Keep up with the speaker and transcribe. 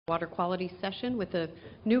water quality session with a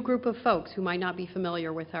new group of folks who might not be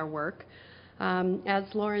familiar with our work. As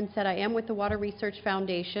Lauren said, I am with the Water Research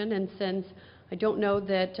Foundation, and since I don't know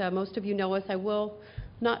that most of you know us, I will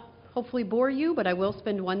not hopefully bore you, but I will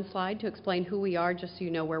spend one slide to explain who we are, just so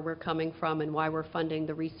you know where we're coming from and why we're funding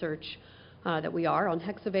the research that we are on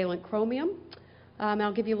hexavalent chromium.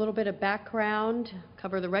 I'll give you a little bit of background,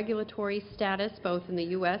 cover the regulatory status both in the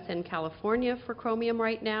U.S. and California for chromium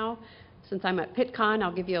right now. Since I'm at Pittcon,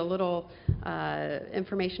 I'll give you a little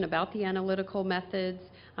information about the analytical methods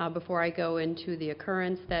before I go into the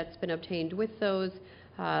occurrence that's been obtained with those,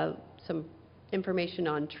 some information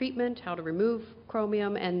on treatment, how to remove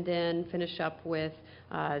chromium, and then finish up with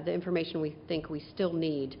the information we think we still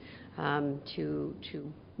need to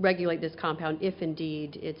regulate this compound if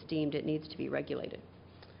indeed it's deemed it needs to be regulated.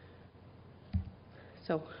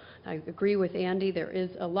 So I agree with Andy, there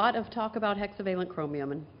is a lot of talk about hexavalent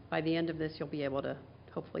chromium, and by the end of this you'll be able to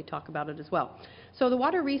hopefully talk about it as well. So the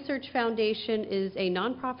Water Research Foundation is a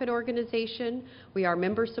nonprofit organization. We are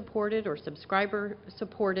member supported or subscriber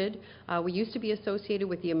supported. We used to be associated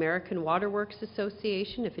with the American Water Works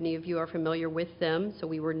Association, if any of you are familiar with them. So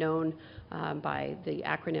we were known by the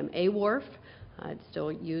acronym AWRF. It's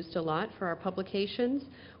still used a lot for our publications.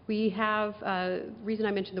 We have, the reason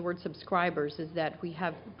I mentioned the word subscribers is that we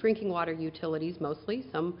have drinking water utilities mostly,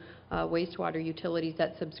 some wastewater utilities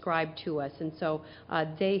that subscribe to us, and so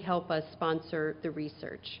they help us sponsor the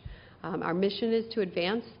research. Our mission is to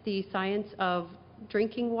advance the science of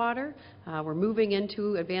drinking water. We're moving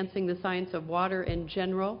into advancing the science of water in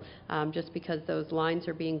general, just because those lines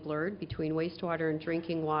are being blurred between wastewater and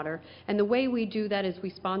drinking water. And the way we do that is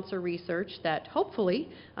we sponsor research that hopefully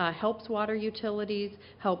helps water utilities,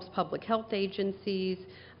 helps public health agencies,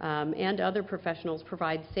 and other professionals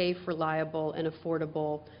provide safe, reliable, and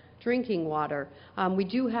affordable drinking water. We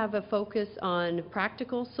do have a focus on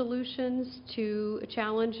practical solutions to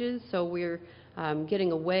challenges, so we're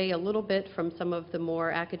getting away a little bit from some of the more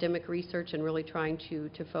academic research and really trying to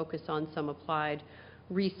focus on some applied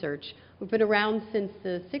research. We've been around since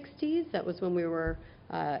the 60s. That was when we were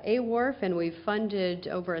AWRF, and we've funded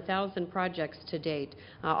over 1,000 projects to date,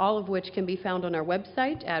 all of which can be found on our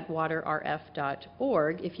website at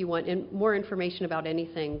waterrf.org if you want more information about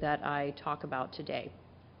anything that I talk about today.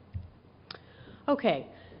 Okay,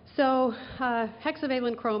 so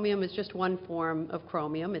hexavalent chromium is just one form of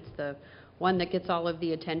chromium. It's the one that gets all of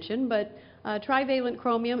the attention, but trivalent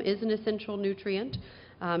chromium is an essential nutrient,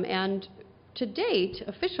 and to date,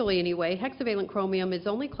 officially anyway, hexavalent chromium is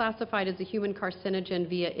only classified as a human carcinogen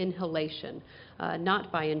via inhalation,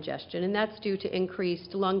 not by ingestion, and that's due to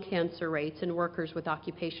increased lung cancer rates in workers with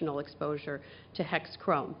occupational exposure to hex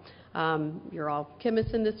chrome. You're all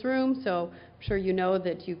chemists in this room, so I'm sure you know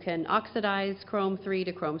that you can oxidize chrome 3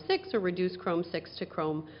 to chrome 6 or reduce chrome 6 to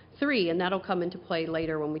chrome 3, and that'll come into play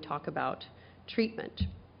later when we talk about treatment.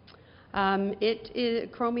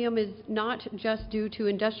 Chromium is not just due to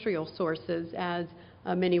industrial sources, as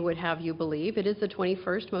many would have you believe. It is the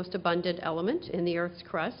 21st most abundant element in the Earth's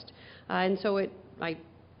crust, and so I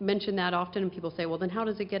mention that often, and people say, well, then how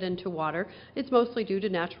does it get into water? It's mostly due to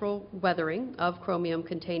natural weathering of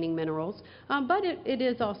chromium-containing minerals, but it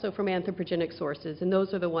is also from anthropogenic sources, and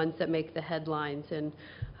those are the ones that make the headlines in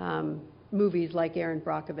movies like Erin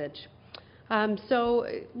Brockovich. So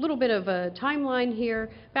a little bit of a timeline here.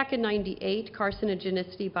 Back in '98,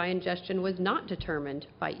 carcinogenicity by ingestion was not determined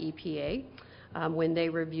by EPA when they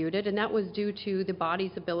reviewed it, and that was due to the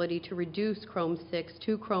body's ability to reduce chrome 6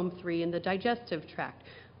 to chrome 3 in the digestive tract.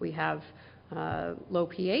 We have low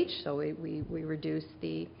pH, so we reduce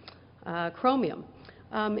the chromium.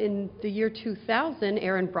 In the year 2000,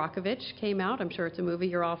 Erin Brockovich came out. I'm sure it's a movie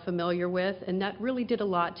you're all familiar with, and that really did a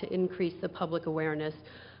lot to increase the public awareness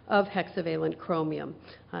of hexavalent chromium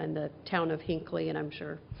in the town of Hinckley, and I'm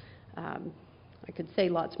sure I could say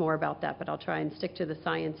lots more about that, but I'll try and stick to the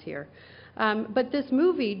science here. But this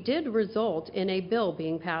movie did result in a bill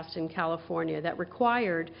being passed in California that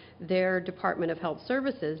required their Department of Health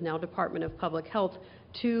Services, now Department of Public Health,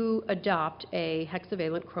 to adopt a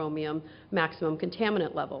hexavalent chromium maximum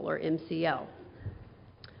contaminant level, or MCL.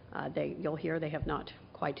 You'll hear they have not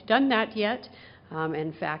quite done that yet.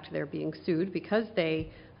 In fact, they're being sued because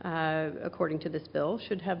they, according to this bill,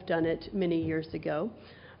 should have done it many years ago.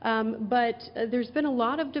 But there's been a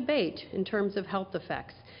lot of debate in terms of health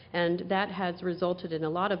effects, and that has resulted in a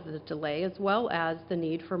lot of the delay, as well as the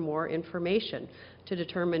need for more information to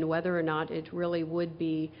determine whether or not it really would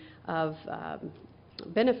be of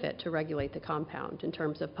benefit to regulate the compound in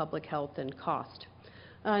terms of public health and cost.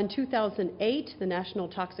 In 2008, the National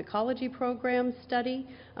Toxicology Program study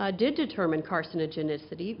did determine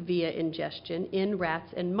carcinogenicity via ingestion in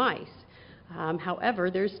rats and mice.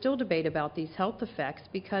 However, there's still debate about these health effects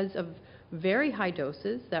because of very high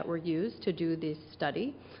doses that were used to do this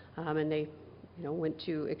study, and they went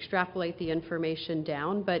to extrapolate the information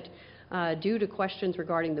down, but due to questions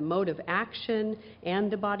regarding the mode of action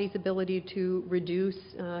and the body's ability to reduce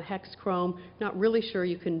hexchrome, not really sure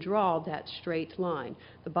you can draw that straight line.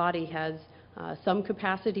 The body has some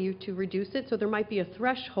capacity to reduce it, so there might be a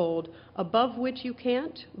threshold above which you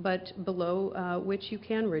can't, but below which you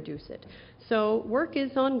can reduce it. So work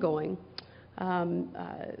is ongoing, and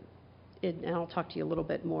I'll talk to you a little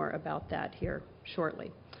bit more about that here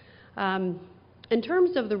shortly. In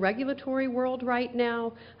terms of the regulatory world right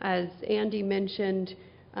now, as Andy mentioned,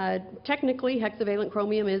 technically hexavalent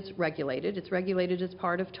chromium is regulated. It's regulated as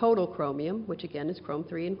part of total chromium, which again is chrome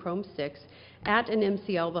 3 and chrome 6, at an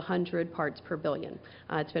MCL of 100 parts per billion.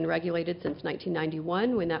 It's been regulated since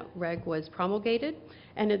 1991 when that reg was promulgated,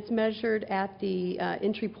 and it's measured at the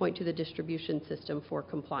entry point to the distribution system for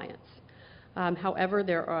compliance. However,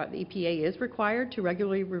 the EPA is required to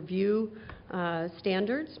regularly review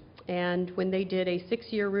standards, and when they did a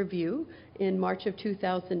 6-year review in March of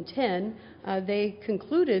 2010, they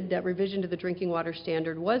concluded that revision to the drinking water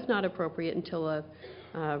standard was not appropriate until a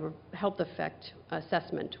health effect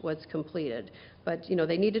assessment was completed. But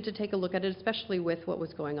they needed to take a look at it, especially with what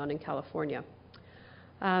was going on in California.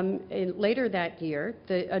 Later that year,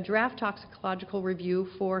 a draft toxicological review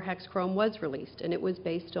for hexchrome was released, and it was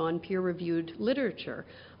based on peer-reviewed literature,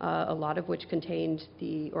 a lot of which contained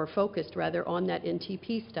focused rather on that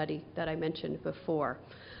NTP study that I mentioned before.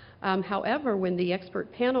 However, when the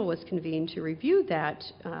expert panel was convened to review that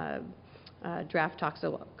draft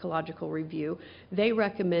toxicological review, they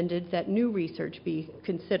recommended that new research be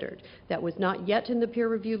considered that was not yet in the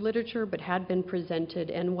peer-reviewed literature but had been presented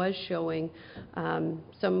and was showing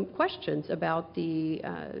some questions about the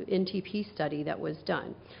NTP study that was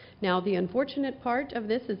done. Now, the unfortunate part of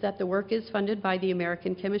this is that the work is funded by the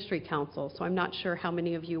American Chemistry Council, so I'm not sure how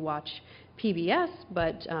many of you watch PBS,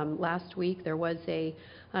 but last week there was a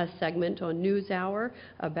segment on NewsHour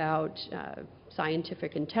about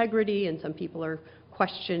scientific integrity, and some people are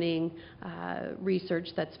questioning research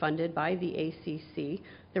that's funded by the ACC.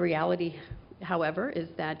 The reality, however, is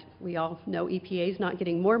that we all know EPA is not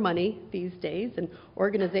getting more money these days, and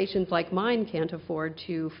organizations like mine can't afford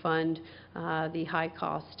to fund the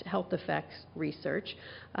high-cost health effects research.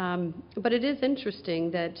 But it is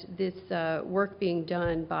interesting that this work being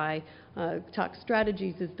done by Tox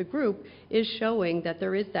Strategies as the group is showing that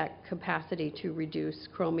there is that capacity to reduce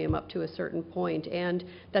chromium up to a certain point, and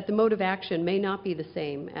that the mode of action may not be the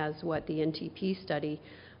same as what the NTP study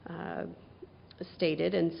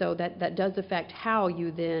stated, and so that does affect how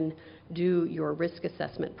you then do your risk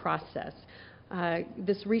assessment process.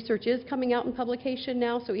 This research is coming out in publication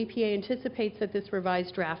now, so EPA anticipates that this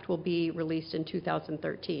revised draft will be released in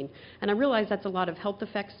 2013. And I realize that's a lot of health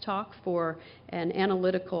effects talk for an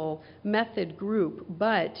analytical method group,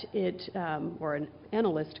 but or an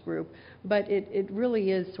analyst group, but it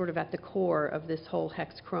really is sort of at the core of this whole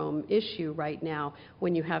hexchrome issue right now,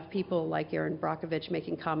 when you have people like Aaron Brockovich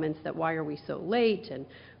making comments that why are we so late, and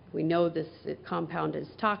we know this compound is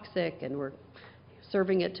toxic, and we're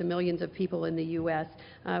serving it to millions of people in the U.S.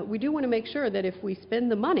 We do want to make sure that if we spend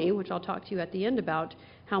the money, which I'll talk to you at the end about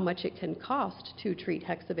how much it can cost to treat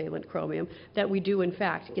hexavalent chromium, that we do in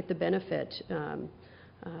fact get the benefit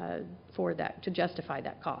for that, to justify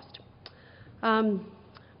that cost.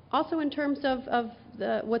 Also, in terms of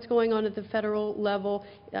what's going on at the federal level,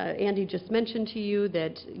 Andy just mentioned to you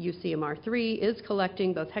that UCMR3 is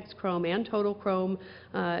collecting both hexchrome and total chrome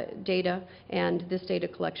data, and this data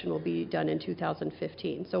collection will be done in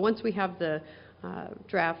 2015. So once we have the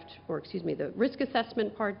the risk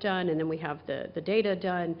assessment part done, and then we have the data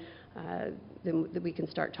done, then we can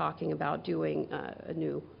start talking about doing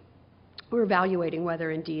we're evaluating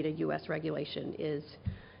whether indeed a U.S. regulation is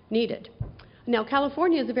needed. Now,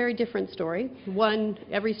 California is a very different story.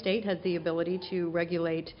 Every state has the ability to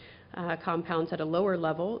regulate compounds at a lower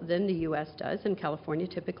level than the U.S. does, and California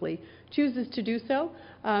typically chooses to do so.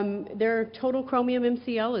 Their total chromium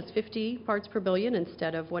MCL is 50 parts per billion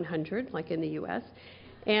instead of 100, like in the U.S.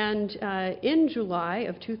 And in July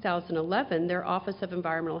of 2011, their Office of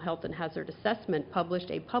Environmental Health and Hazard Assessment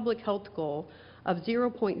published a public health goal of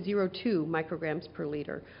 0.02 micrograms per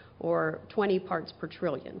liter, or 20 parts per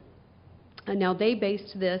trillion. And now they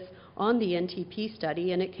based this on the NTP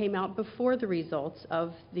study, and it came out before the results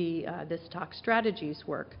of this Tox Strategies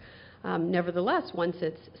work. Nevertheless, once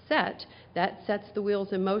it's set, that sets the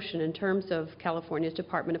wheels in motion in terms of California's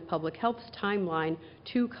Department of Public Health's timeline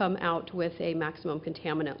to come out with a maximum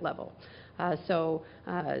contaminant level.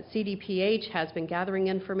 CDPH has been gathering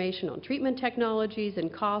information on treatment technologies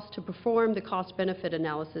and cost to perform the cost-benefit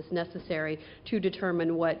analysis necessary to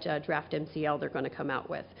determine what draft MCL they're going to come out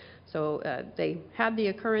with. So they had the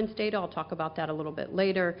occurrence data. I'll talk about that a little bit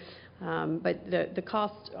later. But the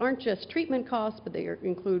costs aren't just treatment costs, but they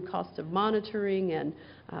include costs of monitoring and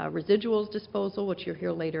residuals disposal, which you'll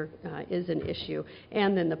hear later is an issue,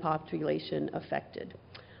 and then the population affected.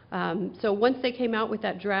 So once they came out with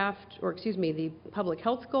that draft, or excuse me, the public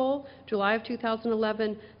health goal, July of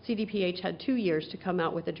 2011, CDPH had 2 years to come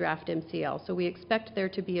out with a draft MCL. So we expect there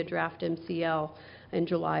to be a draft MCL in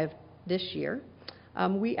July of this year.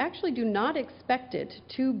 We actually do not expect it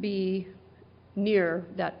to be near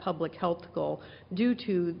that public health goal due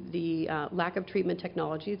to the lack of treatment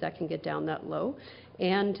technologies that can get down that low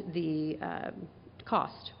and the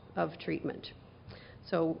cost of treatment.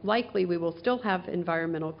 So likely we will still have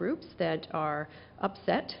environmental groups that are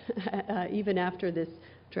upset even after this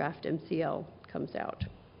draft MCL comes out.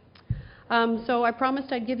 So I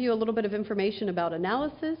promised I'd give you a little bit of information about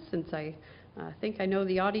analysis, since I think I know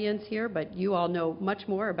the audience here, but you all know much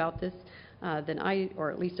more about this than I, or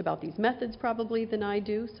at least about these methods probably than I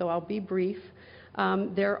do, so I'll be brief.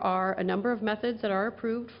 There are a number of methods that are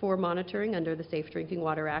approved for monitoring under the Safe Drinking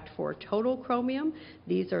Water Act for total chromium.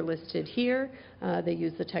 These are listed here. They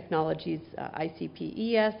use the technologies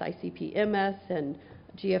ICP-ES, ICP-MS, and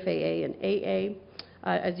GFAA and AA.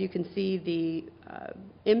 As you can see, the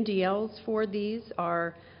MDLs for these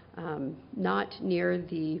are not near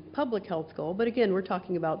the public health goal, but again, we're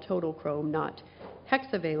talking about total chrome, not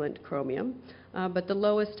hexavalent chromium. But the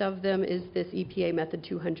lowest of them is this EPA method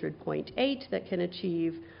 200.8 that can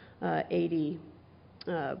achieve 80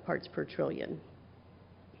 parts per trillion.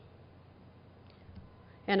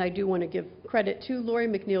 And I do want to give credit to Lori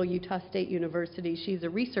McNeil, Utah State University. She's a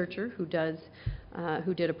researcher who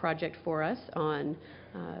did a project for us on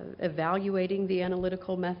evaluating the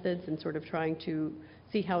analytical methods and sort of trying to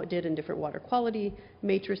see how it did in different water quality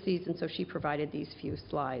matrices, and so she provided these few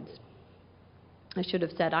slides. I should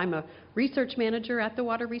have said I'm a research manager at the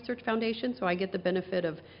Water Research Foundation, so I get the benefit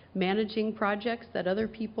of managing projects that other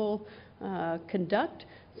people conduct.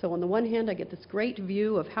 So on the one hand, I get this great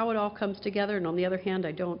view of how it all comes together, and on the other hand,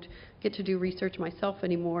 I don't get to do research myself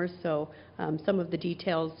anymore, so some of the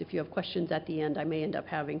details, if you have questions at the end, I may end up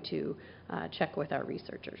having to check with our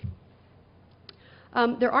researchers.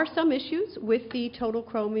 There are some issues with the total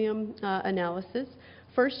chromium analysis.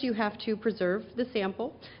 First, you have to preserve the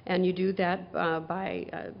sample, and you do that by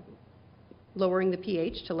lowering the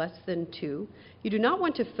pH to less than 2. You do not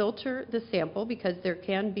want to filter the sample because there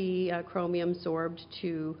can be chromium sorbed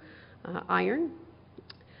to iron.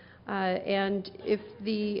 And if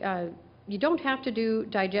you don't have to do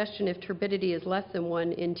digestion if turbidity is less than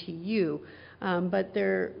 1 NTU, but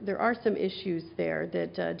there are some issues there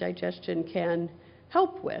that digestion can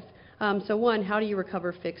help with. So one, how do you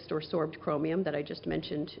recover fixed or sorbed chromium that I just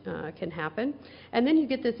mentioned can happen? And then you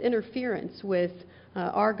get this interference with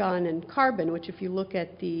argon and carbon, which if you look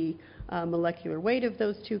at the molecular weight of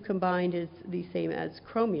those two combined is the same as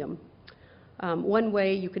chromium. One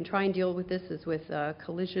way you can try and deal with this is with a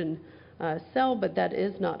collision cell, but that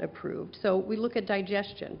is not approved. So we look at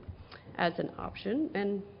digestion as an option,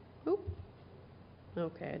 and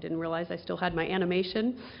okay, I didn't realize I still had my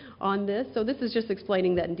animation on this. So this is just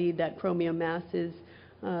explaining that indeed that chromium mass is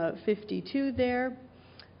 52 there.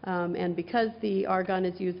 And because the argon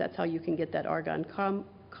is used, that's how you can get that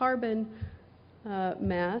argon-carbon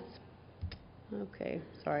mass. Okay,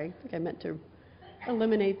 sorry, I think I meant to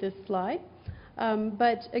eliminate this slide.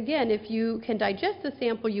 But again, if you can digest the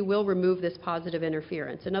sample, you will remove this positive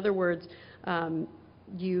interference. In other words,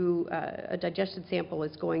 a digested sample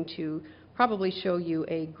is going to probably show you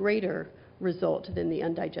a greater result than the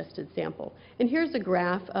undigested sample. And here's a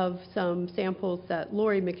graph of some samples that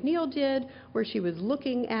Lori McNeil did, where she was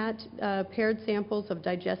looking at paired samples of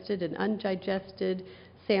digested and undigested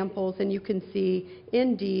samples, and you can see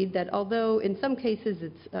indeed that although in some cases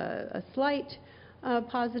it's a slight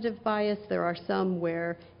positive bias, there are some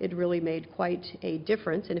where it really made quite a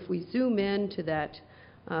difference. And if we zoom in to that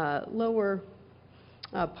lower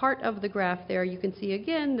part of the graph there, you can see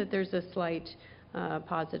again that there's a slight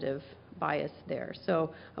positive bias there.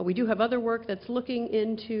 So we do have other work that's looking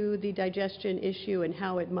into the digestion issue and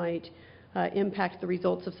how it might impact the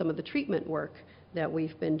results of some of the treatment work that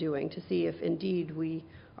we've been doing to see if indeed we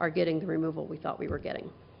are getting the removal we thought we were getting.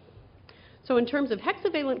 So in terms of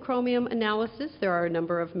hexavalent chromium analysis, there are a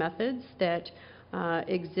number of methods that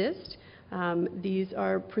exist. These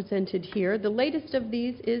are presented here. The latest of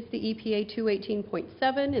these is the EPA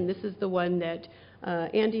 218.7, and this is the one that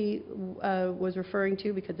Andy was referring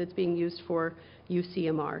to because it's being used for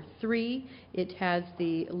UCMR 3. It has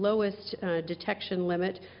the lowest detection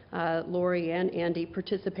limit. Lori and Andy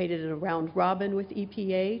participated in a round robin with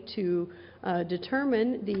EPA to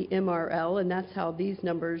determine the MRL, and that's how these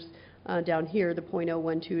numbers down here, the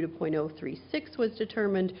 0.012 to 0.036 was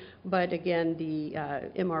determined, but again, the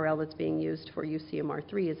MRL that's being used for UCMR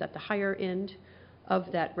 3 is at the higher end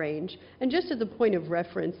of that range. And just as a point of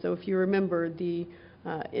reference, so if you remember, these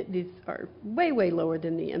are way, way lower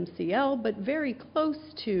than the MCL, but very close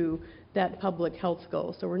to that public health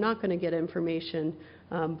goal. So we're not going to get information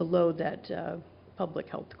below that public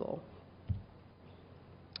health goal.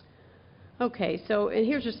 Okay, so and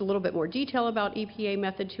here's just a little bit more detail about EPA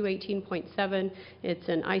method 218.7. It's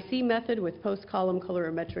an IC method with post-column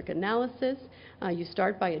colorimetric analysis. You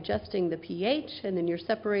start by adjusting the pH, and then you're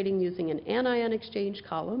separating using an anion exchange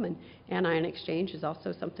column, and anion exchange is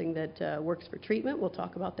also something that works for treatment. We'll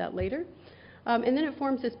talk about that later. And then it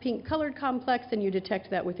forms this pink colored complex, and you detect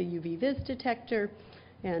that with a UV vis detector.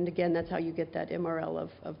 And again, that's how you get that MRL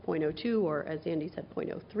of 0.02, or as Andy said,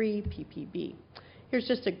 0.03 ppb. Here's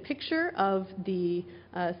just a picture of the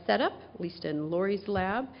setup, at least in Lori's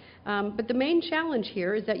lab. But the main challenge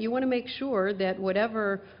here is that you want to make sure that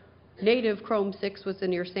whatever native Chrome 6 was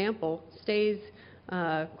in your sample stays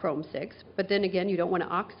Chrome 6. But then again, you don't want to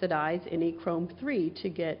oxidize any Chrome 3 to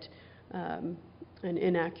get an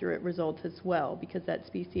inaccurate result as well, because that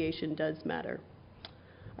speciation does matter.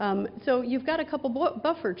 So you've got a couple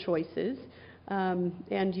buffer choices,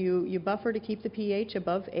 and you buffer to keep the pH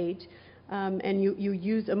above 8. And you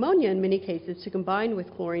use ammonia in many cases to combine with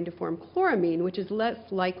chlorine to form chloramine, which is less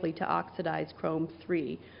likely to oxidize Chrome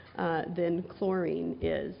 3 than chlorine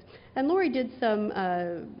is. And Lori did some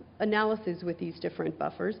analysis with these different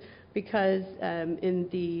buffers because at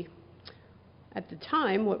the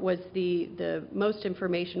time, what was the most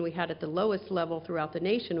information we had at the lowest level throughout the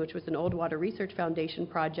nation, which was an Old Water Research Foundation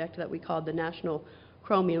project that we called the National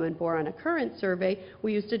Chromium and Boron Occurrence Survey,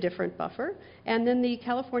 we used a different buffer. And then the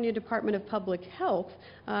California Department of Public Health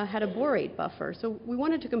had a borate buffer. So we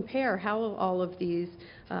wanted to compare how all of these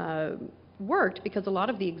worked, because a lot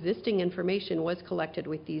of the existing information was collected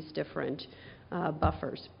with these different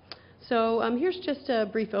buffers. So here's just a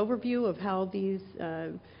brief overview of how these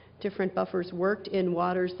different buffers worked in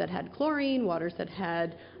waters that had chlorine, waters that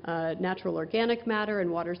had natural organic matter,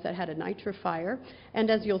 and waters that had a nitrifier.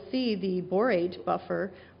 And as you'll see, the borate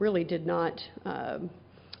buffer really did not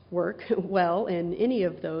work well in any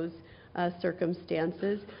of those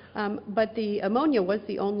circumstances, but the ammonia was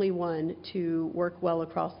the only one to work well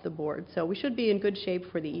across the board. So we should be in good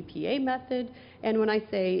shape for the EPA method, and when I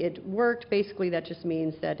say it worked, basically that just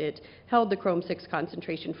means that it held the Chrome 6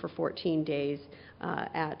 concentration for 14 days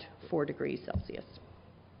at 4 degrees Celsius.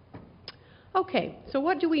 Okay, so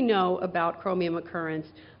what do we know about chromium occurrence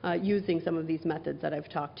using some of these methods that I've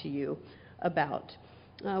talked to you about?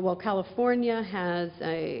 Well, California has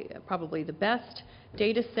probably the best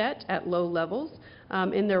data set at low levels.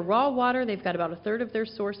 In their raw water, they've got about a third of their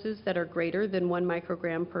sources that are greater than 1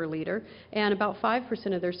 microgram per liter, and about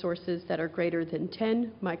 5% of their sources that are greater than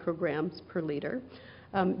 10 micrograms per liter.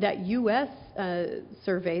 That U.S.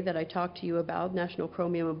 survey that I talked to you about, National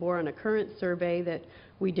Chromium and Boron Occurrence Survey that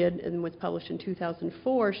we did and was published in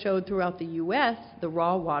 2004, showed throughout the U.S. the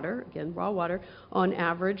raw water, again raw water, on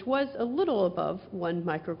average was a little above 1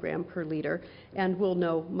 microgram per liter, and we'll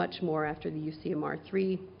know much more after the UCMR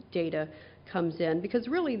 3 data comes in, because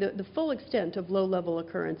really the full extent of low-level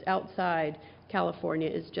occurrence outside California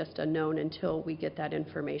is just unknown until we get that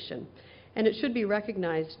information. And it should be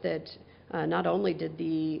recognized that not only did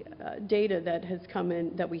the data that has come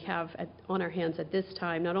in that we have on our hands at this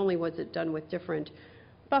time, not only was it done with different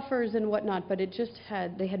buffers and whatnot, but it just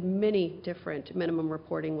they had many different minimum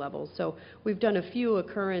reporting levels. So we've done a few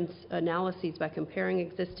occurrence analyses by comparing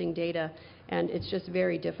existing data, and it's just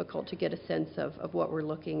very difficult to get a sense of what we're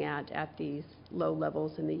looking at these low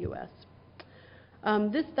levels in the U.S.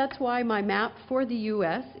 That's why my map for the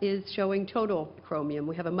U.S. is showing total chromium.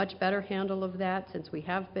 We have a much better handle of that since we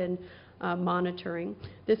have been monitoring.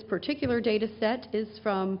 This particular data set is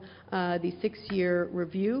from the 6-year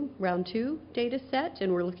review, round 2 data set,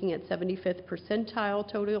 and we're looking at 75th percentile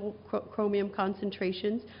total chromium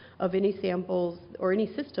concentrations of any samples, or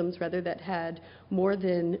any systems rather, that had more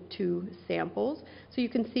than 2 samples. So you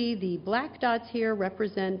can see the black dots here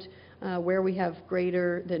represent where we have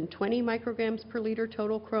greater than 20 micrograms per liter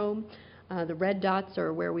total chrome. The red dots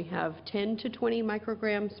are where we have 10 to 20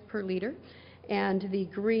 micrograms per liter. and the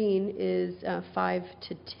green is 5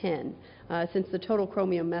 to 10. Since the total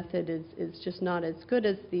chromium method is just not as good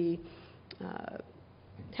as the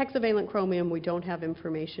hexavalent chromium, we don't have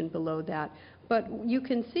information below that. But you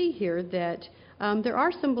can see here that there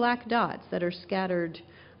are some black dots that are scattered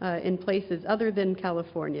in places other than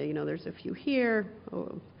California. You know, there's a few here,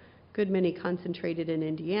 good many concentrated in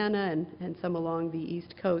Indiana, and some along the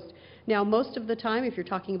East Coast. Now, most of the time, if you're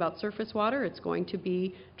talking about surface water, it's going to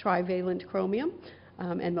be trivalent chromium.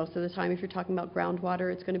 And most of the time, if you're talking about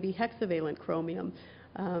groundwater, it's going to be hexavalent chromium.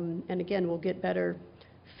 And again, we'll get better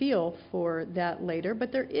feel for that later.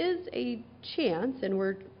 But there is a chance, and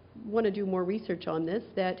we want to do more research on this,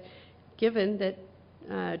 that given that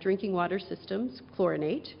drinking water systems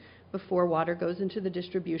chlorinate before water goes into the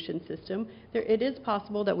distribution system, it is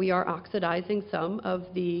possible that we are oxidizing some of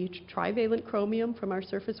the trivalent chromium from our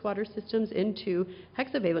surface water systems into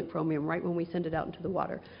hexavalent chromium right when we send it out into the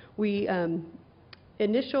water.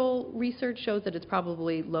 Initial research shows that it's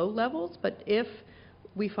probably low levels, but if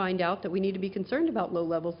we find out that we need to be concerned about low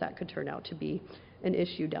levels, that could turn out to be an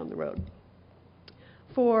issue down the road.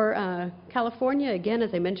 For California, again, as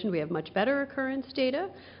I mentioned, we have much better occurrence data.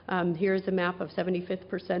 Here's a map of 75th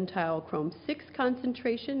percentile Chrome 6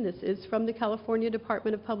 concentration. This is from the California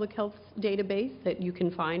Department of Public Health's database that you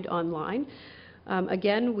can find online.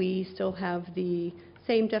 Again, we still have the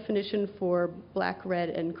same definition for black, red,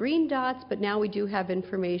 and green dots, but now we do have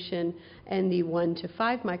information in the 1 to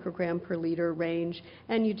 5 microgram per liter range,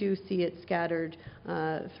 and you do see it scattered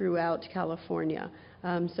throughout California.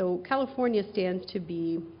 So California stands to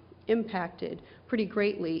be impacted pretty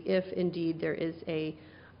greatly if indeed there is a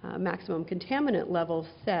maximum contaminant level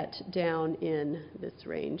set down in this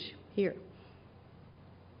range here.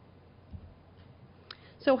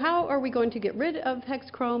 So how are we going to get rid of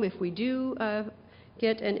hexchrome if we do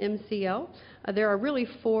get an MCL? There are really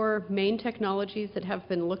 4 main technologies that have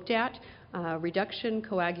been looked at: reduction,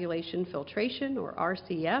 coagulation, filtration, or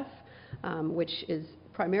RCF, which is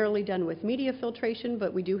primarily done with media filtration,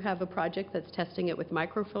 but we do have a project that's testing it with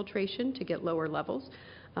microfiltration to get lower levels.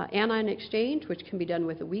 Anion exchange, which can be done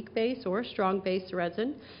with a weak base or a strong base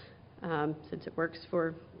resin, since it works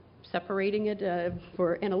for separating it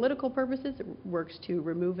for analytical purposes, it works to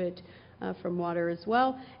remove it from water as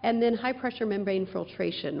well. And then high pressure membrane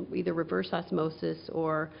filtration, either reverse osmosis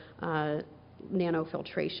or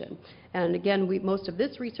nanofiltration. And again, most of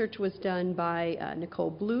this research was done by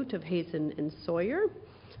Nicole Blute of Hazen and Sawyer,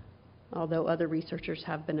 although other researchers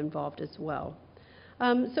have been involved as well.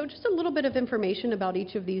 So just a little bit of information about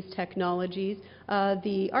each of these technologies.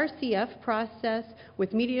 The RCF process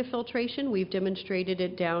with media filtration, we've demonstrated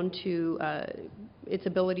it down to its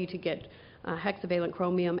ability to get hexavalent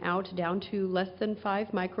chromium out down to less than 5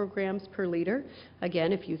 micrograms per liter.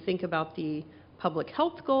 Again, if you think about the public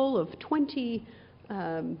health goal of 20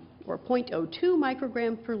 or 0.02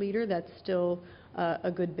 micrograms per liter, that's still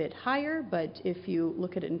a good bit higher, but if you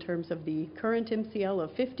look at it in terms of the current MCL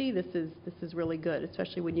of 50, this is really good,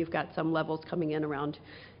 especially when you've got some levels coming in around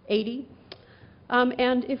 80.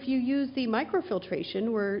 And if you use the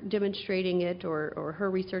microfiltration, we're demonstrating it, or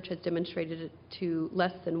her research has demonstrated it to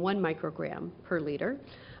less than 1 microgram per liter.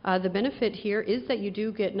 The benefit here is that you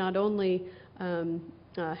do get not only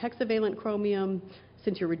hexavalent chromium.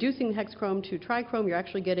 Since you're reducing the hexchrome to trichrome, you're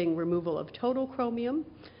actually getting removal of total chromium.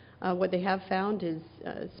 What they have found is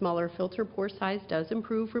smaller filter pore size does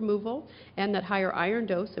improve removal, and that higher iron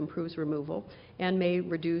dose improves removal and may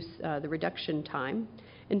reduce the reduction time.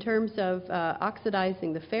 In terms of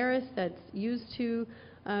oxidizing the ferrous that's used to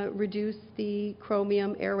reduce the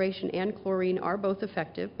chromium, aeration and chlorine are both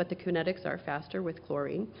effective, but the kinetics are faster with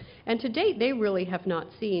chlorine. And to date, they really have not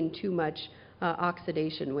seen too much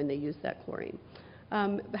oxidation when they use that chlorine.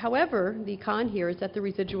 However, the con here is that the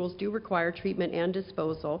residuals do require treatment and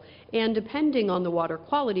disposal, and depending on the water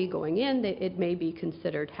quality going in, it may be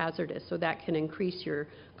considered hazardous, so that can increase your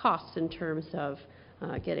costs in terms of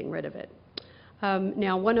getting rid of it.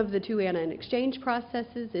 Now, one of the 2 anion exchange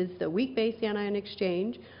processes is the weak base anion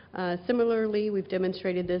exchange. Similarly, we've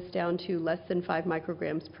demonstrated this down to less than 5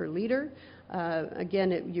 micrograms per liter.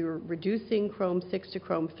 Again, you're reducing Chrome 6 to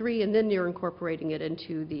Chrome 3, and then you're incorporating it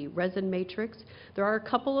into the resin matrix. There are a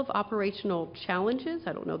couple of operational challenges.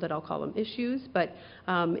 I don't know that I'll call them issues, but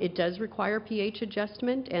it does require pH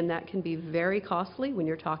adjustment, and that can be very costly when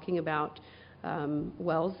you're talking about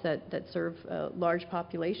wells that serve a large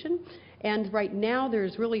population. And right now,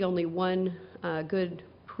 there's really only one good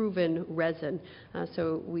proven resin,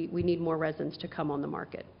 so we need more resins to come on the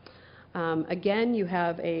market. Again, you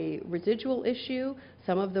have a residual issue.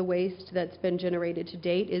 Some of the waste that's been generated to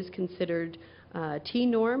date is considered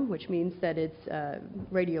T-norm, which means that it's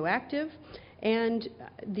radioactive. And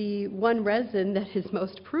the one resin that is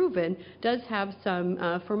most proven does have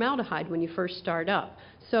some formaldehyde when you first start up.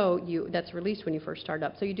 So that's released when you first start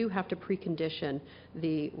up. So you do have to precondition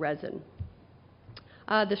the resin.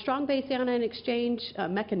 The strong base anion exchange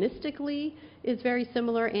mechanistically is very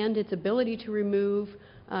similar, and its ability to remove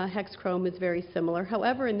hexchrome is very similar.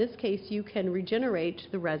 However, in this case, you can regenerate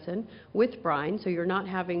the resin with brine, so you're not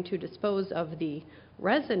having to dispose of the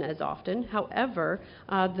resin as often. However,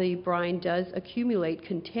 the brine does accumulate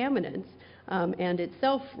contaminants and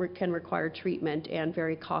itself can require treatment and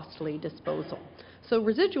very costly disposal. So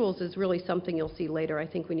residuals is really something you'll see later. I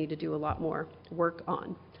think we need to do a lot more work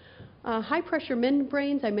on. High pressure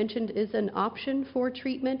membranes, I mentioned, is an option for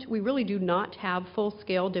treatment. We really do not have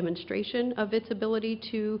full-scale demonstration of its ability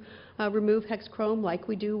to remove hexchrome like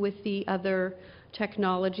we do with the other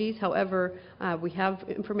technologies. However, we have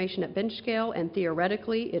information at bench scale, and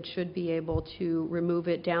theoretically it should be able to remove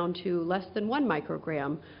it down to less than 1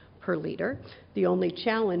 microgram per liter. The only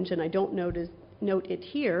challenge, and I don't note it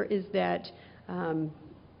here, is that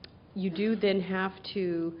you do then have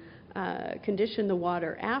to condition the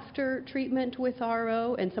water after treatment with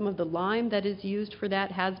RO, and some of the lime that is used for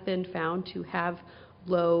that has been found to have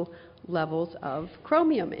low levels of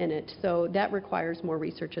chromium in it. So that requires more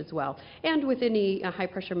research as well. And with any high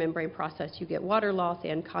pressure membrane process, you get water loss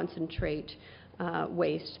and concentrate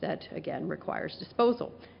waste that, again, requires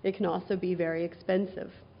disposal. It can also be very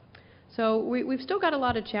expensive. So we've still got a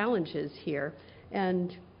lot of challenges here.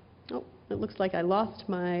 And it looks like I lost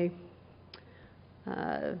my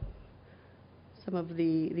some of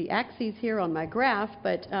the axes here on my graph,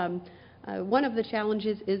 but one of the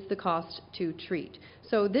challenges is the cost to treat.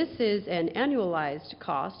 So this is an annualized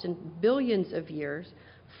cost in billions of years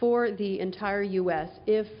for the entire U.S.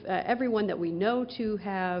 if everyone that we know to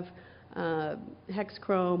have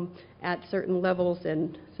hexchrome at certain levels,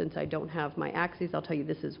 and since I don't have my axes, I'll tell you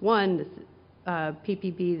this is 1, this is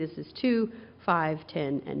ppb, this is 2, 5,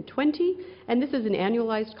 10, and 20. And this is an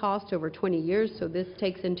annualized cost over 20 years, so this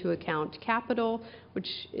takes into account capital, which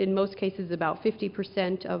in most cases is about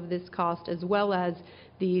 50% of this cost, as well as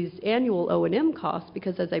these annual O&M costs,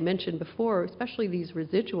 because as I mentioned before, especially these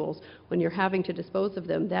residuals, when you're having to dispose of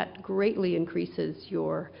them, that greatly increases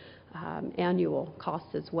your annual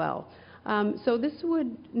costs as well. So this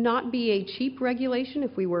would not be a cheap regulation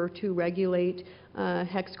if we were to regulate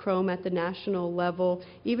hexchrome at the national level.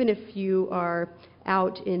 Even if you are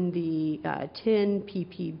out in the 10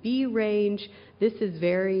 ppb range, this is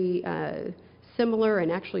very similar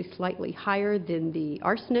and actually slightly higher than the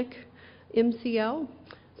arsenic MCL.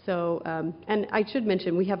 So, and I should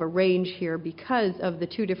mention we have a range here because of the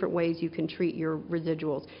 2 different ways you can treat your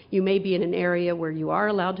residuals. You may be in an area where you are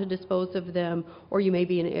allowed to dispose of them, or you may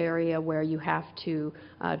be in an area where you have to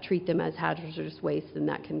treat them as hazardous waste, and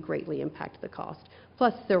that can greatly impact the cost.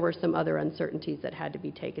 Plus, there were some other uncertainties that had to be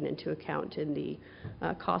taken into account in the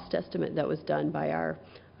cost estimate that was done by our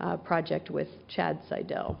project with Chad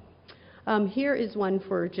Seidel. Here is one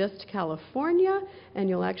for just California, and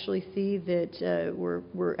you'll actually see that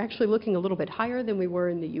we're actually looking a little bit higher than we were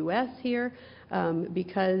in the U.S. here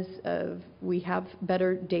because we have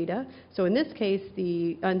better data. So in this case,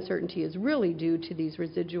 the uncertainty is really due to these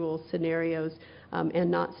residual scenarios and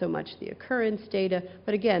not so much the occurrence data.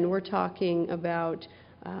 But again, we're talking about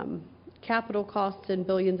capital costs in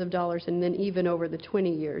billions of dollars, and then even over the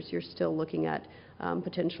 20 years, you're still looking at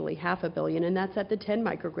potentially $500 million, and that's at the 10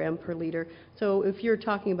 microgram per liter. So if you're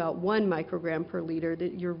talking about 1 microgram per liter,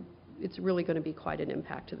 it's really going to be quite an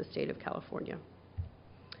impact to the state of California.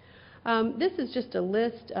 This is just a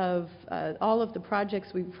list of all of the projects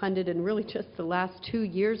we've funded in really just the last 2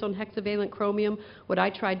 years on hexavalent chromium. What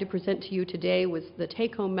I tried to present to you today was the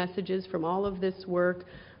take-home messages from all of this work.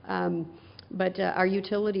 But our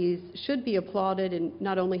utilities should be applauded, and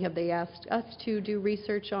not only have they asked us to do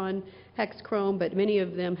research on hexchrome, but many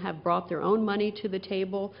of them have brought their own money to the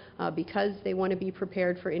table because they want to be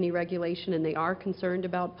prepared for any regulation, and they are concerned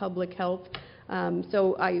about public health.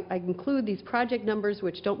 So I include these project numbers,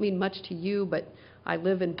 which don't mean much to you, but I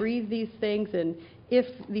live and breathe these things, and if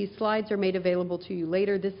these slides are made available to you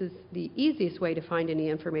later, this is the easiest way to find any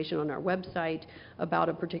information on our website about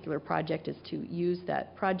a particular project, is to use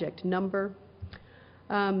that project number.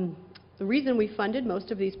 The reason we funded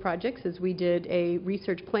most of these projects is we did a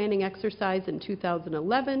research planning exercise in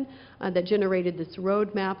 2011 that generated this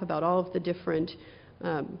roadmap about all of the different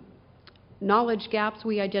knowledge gaps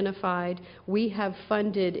we identified. We have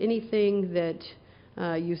funded anything that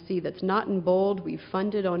you see that's not in bold. We've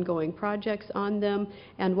funded ongoing projects on them,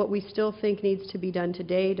 and what we still think needs to be done to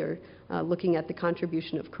date are looking at the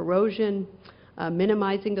contribution of corrosion,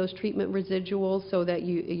 minimizing those treatment residuals so that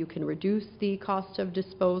you can reduce the cost of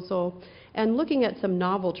disposal, and looking at some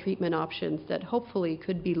novel treatment options that hopefully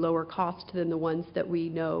could be lower cost than the ones that we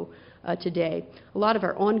know today. A lot of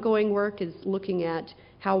our ongoing work is looking at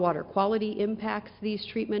how water quality impacts these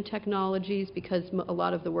treatment technologies, because a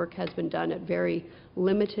lot of the work has been done at very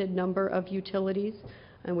limited number of utilities,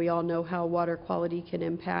 and we all know how water quality can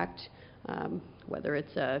impact whether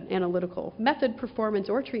it's analytical method performance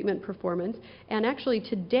or treatment performance. And actually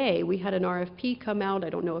today we had an RFP come out. I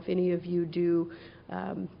don't know if any of you do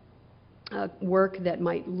work that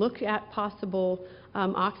might look at possible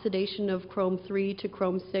oxidation of Chrome 3 to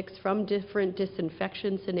Chrome 6 from different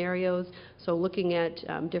disinfection scenarios. So looking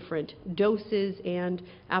at different doses and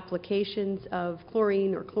applications of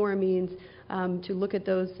chlorine or chloramines to look at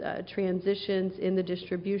those transitions in the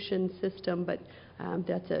distribution system. But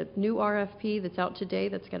that's a new RFP that's out today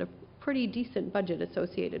that's got a pretty decent budget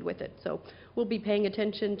associated with it. So we'll be paying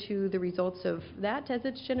attention to the results of that as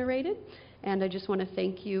it's generated. And I just want to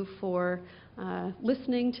thank you for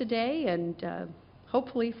listening today, and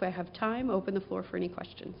hopefully, if I have time, open the floor for any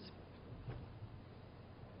questions.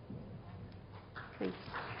 Thanks.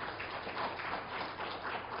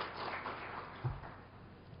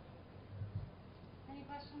 Any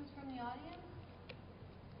questions from the audience?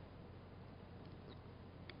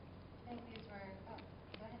 I think these were, oh,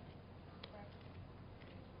 go ahead. Sorry.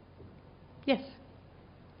 Yes.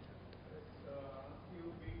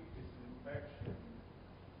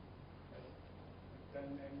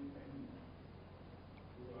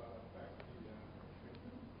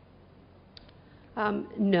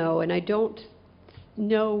 No, and I don't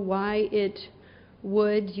know why it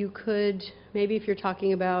would. You could, maybe if you're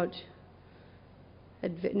talking about,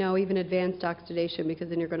 even advanced oxidation, because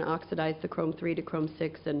then you're going to oxidize the Chrome 3 to Chrome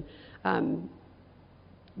 6. And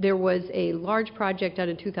there was a large project done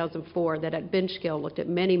in 2004 that at bench scale looked at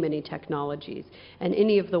many, many technologies. And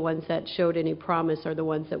any of the ones that showed any promise are the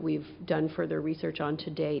ones that we've done further research on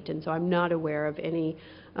to date. And so I'm not aware of any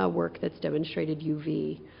work that's demonstrated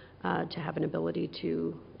UV to have an ability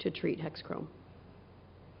to treat hexchrome.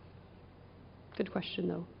 Good question,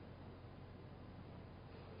 though.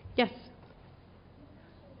 Yes?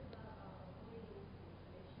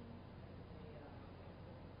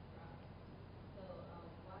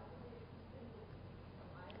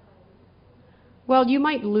 Well, you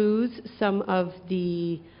might lose some of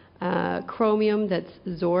the chromium that's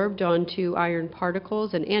absorbed onto iron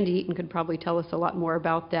particles, and Andy Eaton could probably tell us a lot more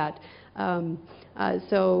about that.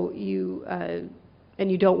 So you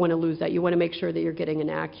and you don't want to lose that. You want to make sure that you're getting an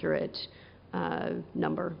accurate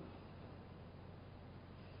number.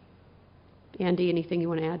 Andy, anything you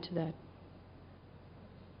want to add to that?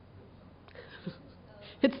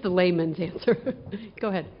 It's the layman's answer. Go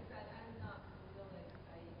ahead.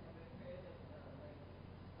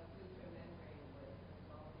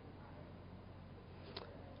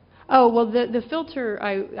 Oh, well, the filter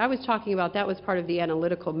I was talking about, that was part of the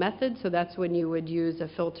analytical method, so that's when you would use a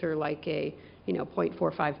filter like a,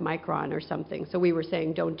 0.45 micron or something. So we were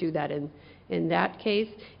saying don't do that in that case.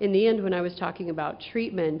 In the end, when I was talking about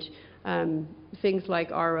treatment, things like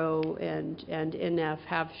RO and NF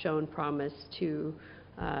have shown promise to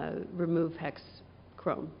remove hex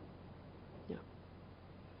chrome. Yeah.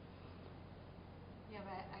 Yeah,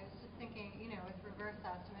 but I was just thinking, with reverse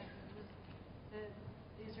osmosis,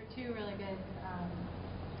 these are two really good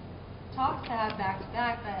talks to have back to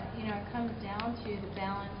back, but it comes down to the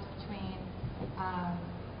balance between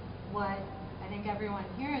what I think everyone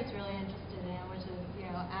here is really interested in, which is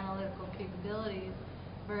analytical capabilities,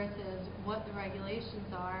 versus what the regulations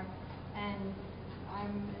are. And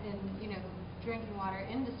I'm in drinking water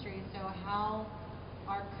industry, so how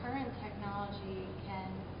our current technology can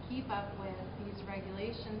keep up with these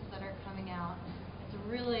regulations that are coming out. It's a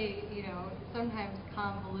really sometimes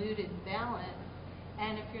convoluted balance.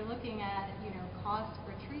 And if you're looking at cost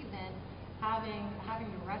per treatment, having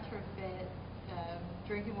to retrofit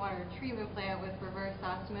drinking water treatment plant with reverse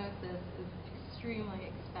osmosis is extremely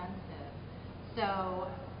expensive. So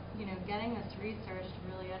getting this research to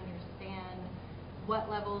really understand what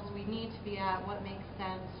levels we need to be at, what makes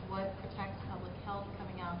sense, what protects public health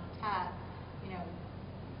coming out of the tap,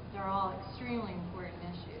 they're all extremely important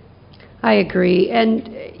issues. I agree. And,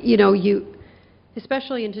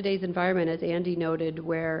 especially in today's environment, as Andy noted,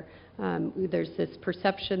 where there's this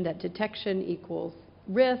perception that detection equals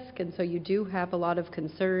risk, and so you do have a lot of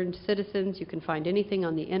concerned citizens. You can find anything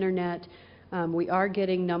on the internet. We are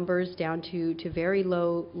getting numbers down to very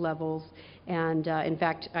low levels, and in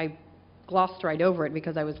fact, I glossed right over it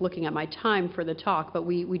because I was looking at my time for the talk, but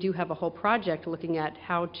we do have a whole project looking at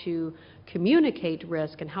how to communicate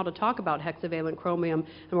risk and how to talk about hexavalent chromium,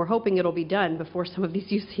 and we're hoping it'll be done before some of these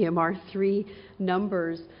UCMR 3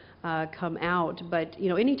 numbers come out. But, you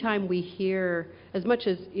know, anytime we hear, as much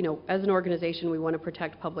as, you know, as an organization we want to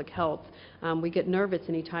protect public health, we get nervous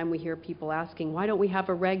anytime we hear people asking, why don't we have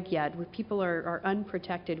a reg yet? When people are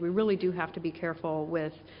unprotected, we really do have to be careful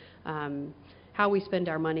with how we spend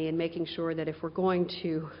our money and making sure that if we're going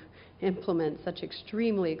to implement such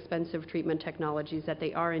extremely expensive treatment technologies, that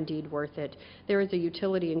they are indeed worth it. There is a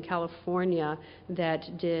utility in California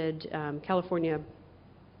that did, California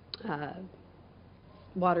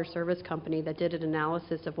Water Service Company, that did an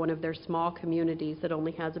analysis of one of their small communities that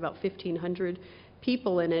only has about 1,500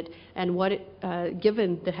 people in it, and what it,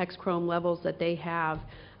 given the hexchrome levels that they have,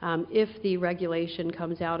 if the regulation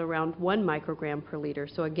comes out around 1 microgram per liter,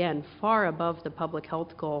 so again, far above the public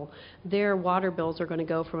health goal, their water bills are going to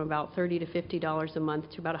go from about $30 to $50 a month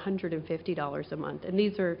to about $150 a month. And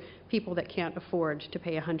these are people that can't afford to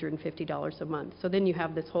pay $150 a month. So then you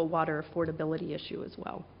have this whole water affordability issue as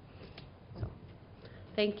well. So,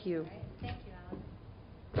 thank you. All right. Thank you,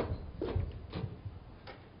 Alice.